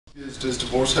Does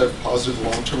divorce have positive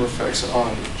long-term effects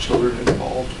on children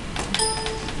involved?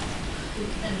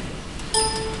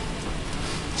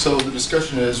 So the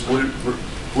discussion is, would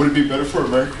it be better for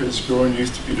America's growing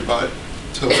youth to live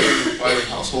in a divided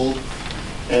household?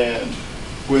 And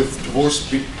with divorce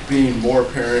being more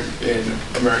apparent in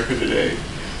America today,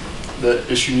 the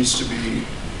issue needs to be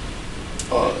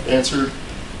answered,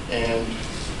 and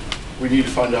we need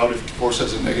to find out if divorce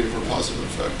has a negative or positive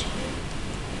effect.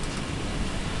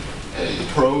 The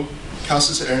pro,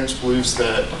 Constance Ahrens believes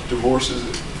that divorce is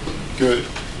good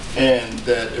and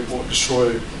that it won't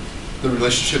destroy the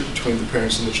relationship between the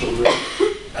parents and the children.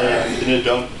 And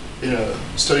in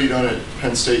a study done at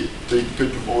Penn State, the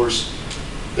Good Divorce,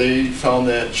 they found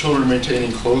that children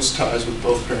maintaining close ties with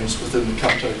both parents within the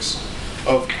context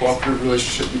of cooperative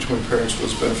relationship between parents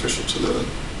was beneficial to the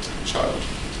child.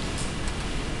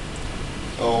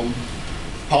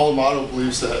 Paulo Amato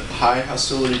believes that high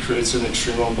hostility creates an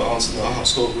extreme imbalance in the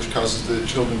household, which causes the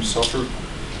children to suffer.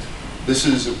 This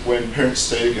is when parents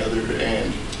stay together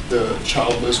and the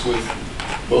child lives with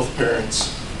both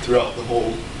parents throughout the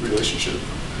whole relationship.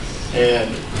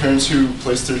 And parents who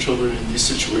place their children in these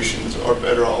situations are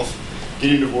better off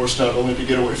getting divorced, not only to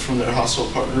get away from their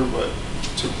hostile partner, but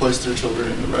to place their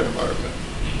children in the right environment.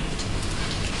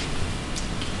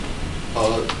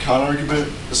 Con argument,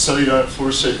 a study done at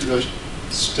Florida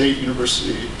State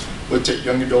University looked at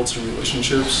young adults in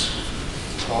relationships.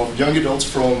 Young adults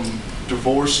from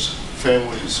divorced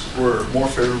families were more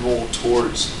favorable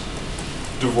towards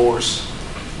divorce,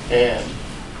 and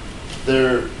they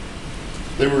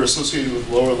were associated with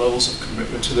lower levels of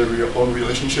commitment to their own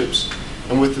relationships,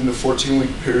 and within the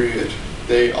 14-week period,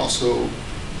 they also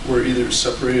were either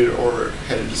separated or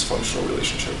had a dysfunctional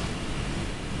relationship.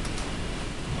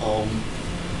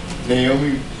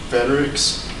 Naomi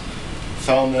Fredericks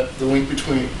found that the link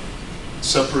between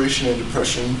separation and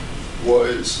depression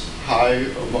was high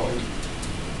among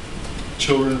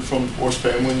children from divorced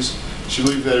families. She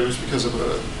believed that it was because of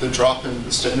the drop in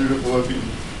the standard of living,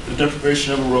 the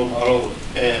deprivation of a role model,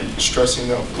 and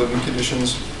stressing of living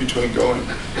conditions between going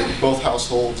both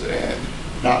households and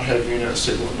not having a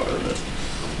stable environment.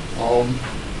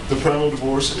 The parental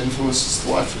divorce influences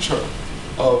the life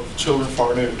of children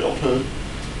far into adulthood.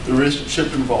 The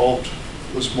relationship involved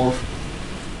was more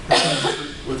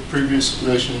with previous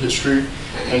relation history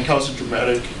and caused a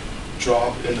dramatic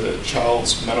drop in the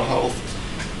child's mental health,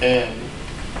 and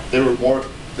they were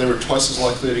twice as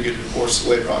likely to get divorced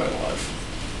later on in life.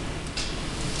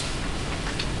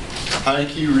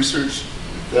 Heineke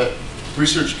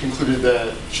research concluded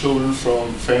that children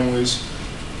from families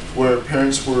where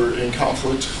parents were in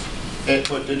conflict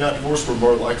but did not divorce were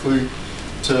more likely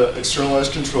to externalize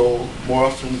control, more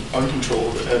often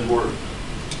uncontrolled, and were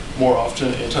more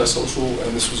often antisocial.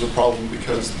 And this was a problem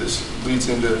because this leads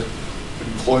into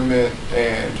employment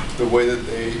and the way that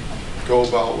they go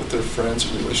about with their friends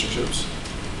and relationships.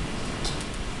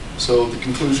 So the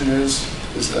conclusion is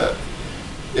that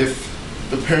if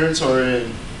the parents are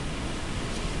in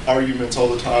arguments all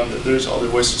the time, that there's other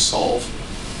ways to solve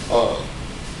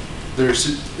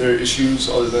their issues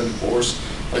other than divorce,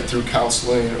 like through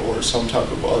counseling or some type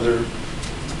of other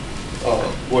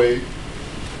way.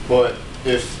 But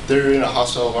if they're in a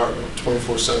hostile environment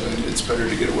 24/7, it's better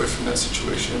to get away from that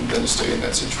situation than to stay in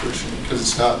that situation, because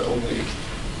it's not only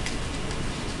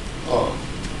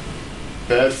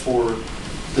bad for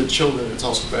the children, it's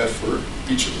also bad for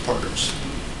each of the partners.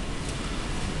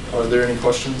 Are there any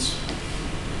questions?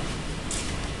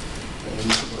 And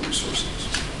these are my resources.